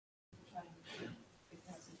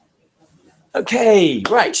Okay,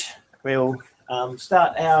 right. We'll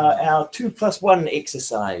start our 2+1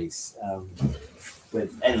 exercise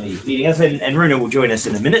with Annalie leading us, and Runa will join us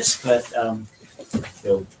in a minute, but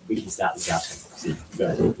we can start without him. So go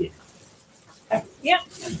ahead. Yeah.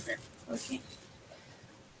 Okay.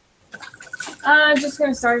 Just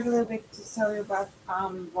going to start a little bit to tell you about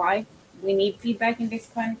why we need feedback in this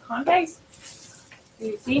kind of context. Do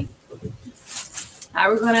you see?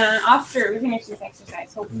 We're gonna, after we finish this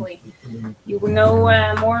exercise, hopefully you will know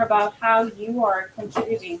more about how you are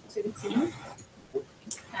contributing to the team,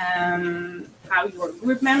 how your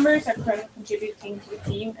group members are contributing to the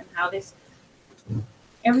team, and how this,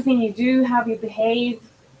 everything you do, how you behave,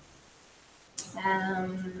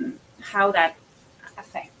 how that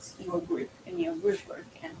affects your group and your group work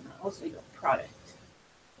and also your product.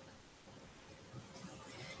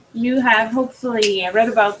 You have hopefully read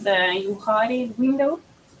about the Juhari window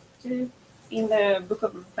in the Book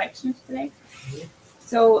of Reflections today.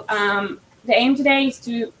 So the aim today is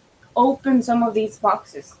to open some of these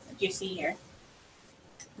boxes that you see here,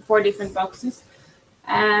 the 4 different boxes,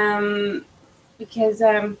 because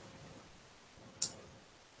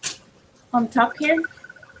on top here,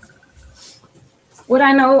 what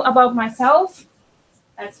I know about myself,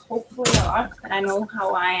 that's hopefully a lot, that I know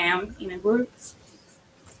how I am in a group.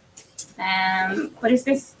 But is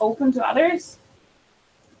this open to others?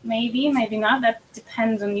 Maybe, maybe not. That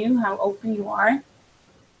depends on you, how open you are.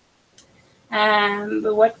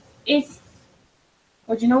 But what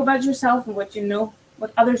you know about yourself and what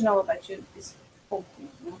others know about you is open.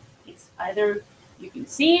 You know? It's either you can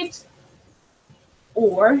see it,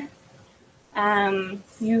 or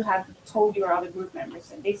you have told your other group members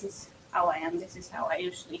that this is how I am. This is how I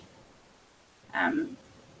usually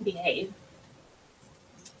behave.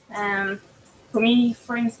 For me,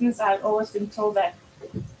 for instance, I've always been told that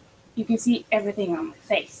you can see everything on my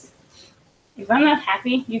face. If I'm not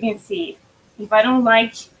happy, you can see it. If I don't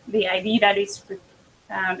like the idea that is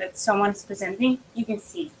that someone's presenting, you can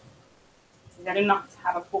see it. I do not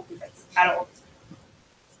have a poker face at all.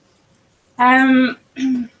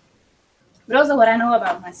 But also what I know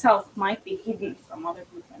about myself might be hidden from other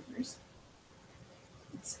group members.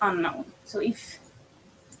 It's unknown. So if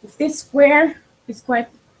this square is quite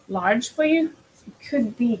large for you, it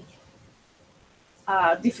could be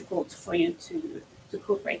difficult for you to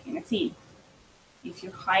cooperate in a team. If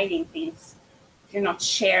you're hiding things, if you're not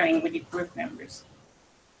sharing with your group members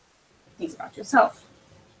things about yourself.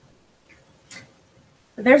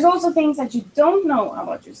 But there's also things that you don't know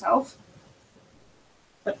about yourself,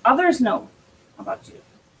 but others know about you.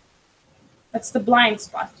 That's the blind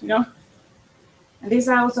spot, you know? And this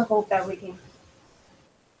I also hope that we can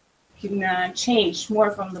change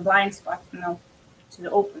more from the blind spot, you know, to the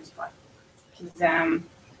open spot. Because the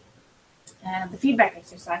feedback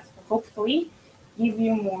exercise will hopefully give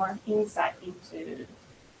you more insight into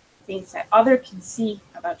things that others can see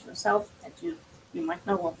about yourself that you might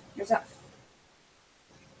know of yourself.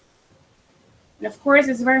 And of course,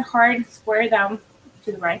 it's very hard to square down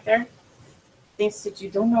to the right there. Things that you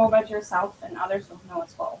don't know about yourself and others don't know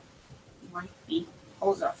as well. It might be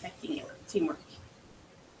also affecting your teamwork.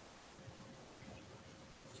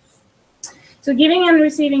 So giving and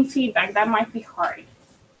receiving feedback, that might be hard.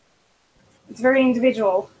 It's very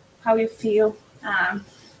individual how you feel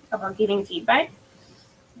about giving feedback.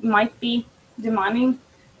 It might be demanding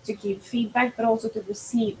to give feedback, but also to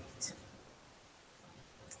receive it.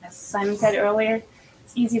 As Simon said earlier,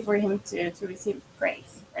 it's easy for him to receive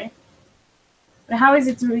praise, right? But how is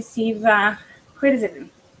it to receive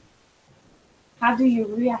criticism? How do you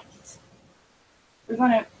react? We're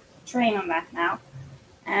going to train on that now.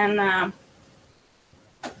 And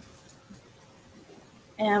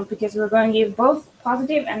because we're going to give both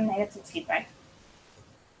positive and negative feedback.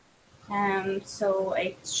 And so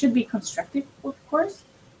it should be constructive, of course.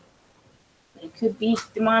 It could be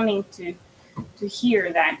demanding to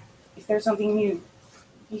hear that if there's something new,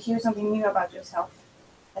 you hear something new about yourself,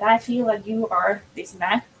 that I feel that you are this and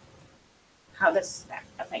that, how does that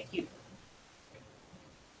affect you?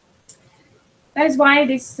 That is why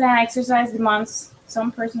this exercise demands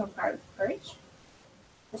some personal courage.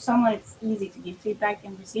 For someone, it's easy to give feedback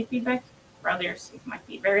and receive feedback. For others, it might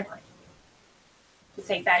be very hard to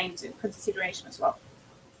take that into consideration as well.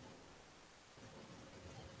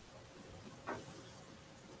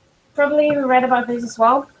 Probably you read about this as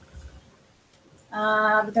well,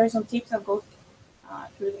 but there are some tips I'll go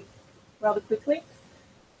through them rather quickly.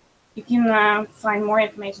 You can find more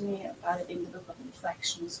information about it in the Book of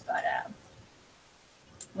Reflections, but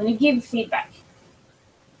when you give feedback,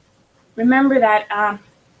 remember that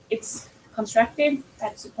it's constructive,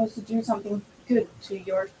 that's supposed to do something good to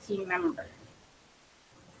your team member.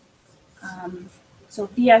 So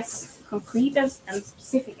be as concrete and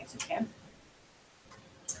specific as you can.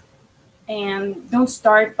 And don't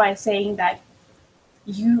start by saying that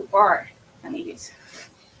you are an idiot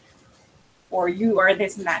or you are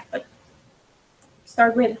this and that, but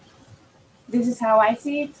start with, this is how I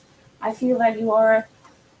see it. I feel that you are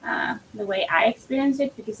the way I experience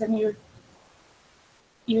it, because then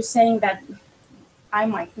you're saying that I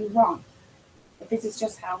might be wrong, but this is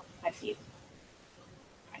just how I feel.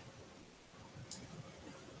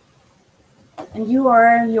 And you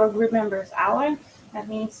are your group member's ally. That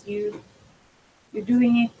means you're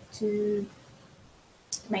doing it to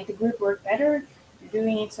make the group work better. You're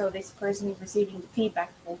doing it so this person receiving the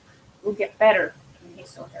feedback will get better in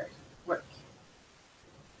his or her work.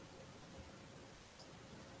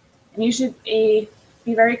 And you should be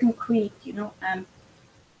very concrete, you know,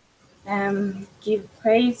 and give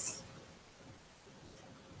praise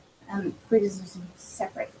and criticism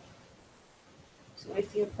separately. So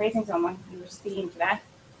if you're praising someone, you're sticking to that,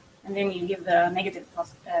 and then you give the negative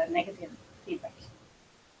feedback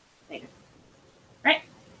later, right?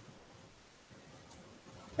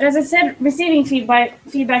 But as I said, receiving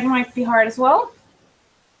feedback might be hard as well.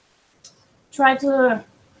 Try to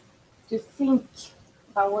think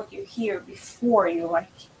about what you hear before you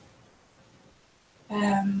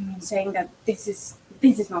saying that this is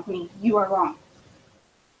not me, you are wrong.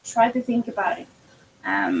 Try to think about it.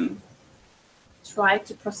 Try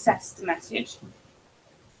to process the message.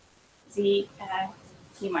 See,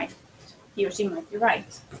 he or she might be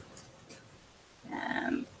right.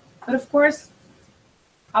 But of course,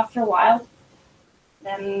 after a while,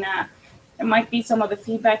 then there might be some of the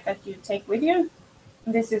feedback that you take with you.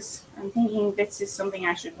 I'm thinking this is something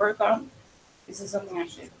I should work on. This is something I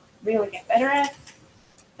should really get better at.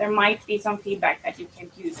 There might be some feedback that you can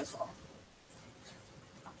use as well.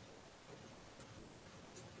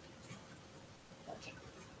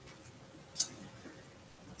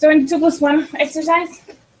 So in the 2+1 exercise,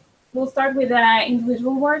 we'll start with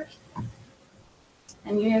individual work.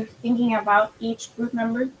 And you're thinking about each group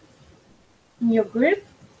member in your group.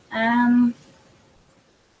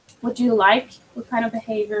 What do you like? What kind of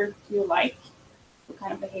behavior do you like? What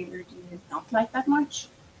kind of behavior do you not like that much?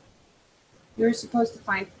 You're supposed to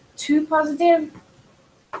find 2 positive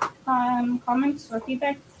comments or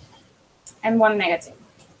feedback and 1 negative.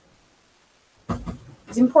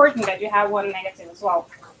 It's important that you have 1 negative as well.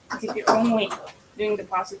 Because if you're only doing the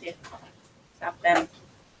positive stuff, then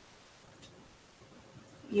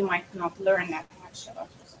you might not learn that much about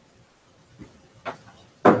yourself.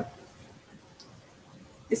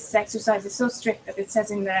 This exercise is so strict that it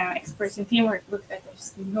says in the experts in teamwork book that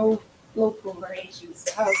there's no local variations.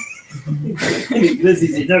 This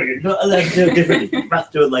is it. No, you're not allowed to do it differently. You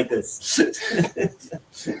must do it like this.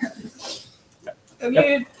 We'll give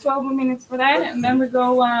you 12 more minutes for that, and then we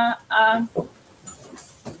go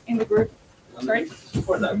in the group. Sorry?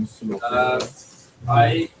 For them,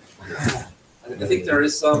 I think there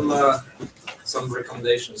is some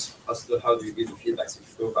recommendations as to how do you give the feedback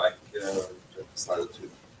if you go back to slide 2.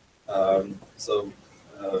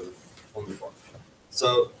 Wonderful.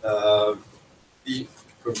 So be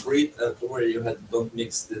concrete where you don't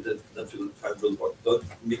mix don't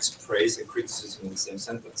mix praise and criticism in the same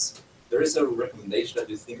sentence. There is a recommendation that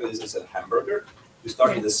you think of this as a hamburger. You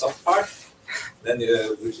start with the soft part, then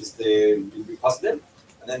which is the positive,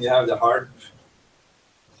 and then you have the hard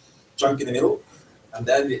chunk in the middle, and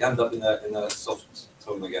then we end up in a soft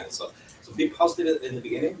tone again. So be positive in the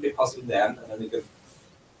beginning, be positive in the end, and then you can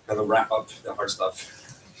kind of wrap up the hard stuff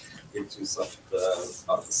into soft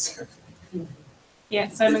parts. Yeah,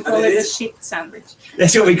 Simon called it a shit sandwich.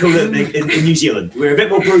 That's what we call it in New Zealand. We're a bit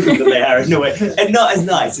more brutal than they are in a way, and not as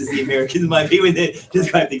nice as the Americans might be when they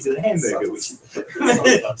describe things as a hamburger, which is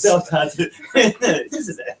soft-hearted. It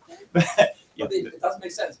does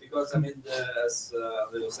make sense because I mean, as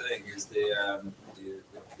they were saying, is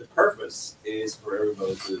the purpose is for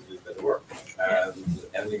everybody to do better work, and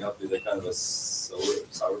ending up with a kind of a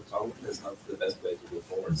sour tone is not the best way to go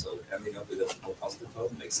forward. So ending up with a more positive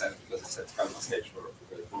tone makes sense because it sets kind of a stage for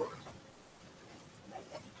going forward.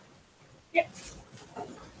 Yeah.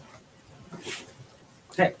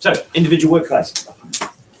 Okay, so individual work class.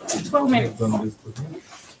 12 minutes.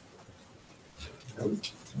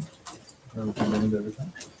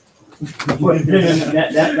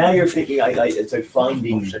 Now you're thinking, so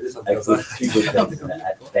finding a good 2 good things and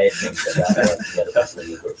bad things about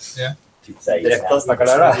the group. Yeah. To say, We have done like at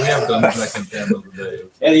the end of the day.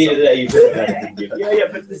 At the end of the day, you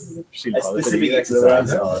but this is a specific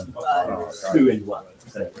exercise on 2 and 1.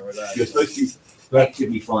 So you're supposed to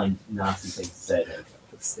actively find nasty things to say.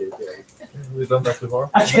 We've done that before.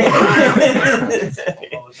 Okay.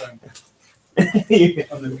 All the time.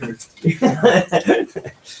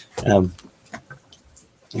 um,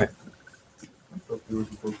 I thought we were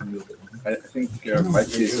supposed to do that. I think there might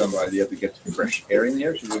be some idea to get fresh air in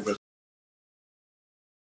here, so we will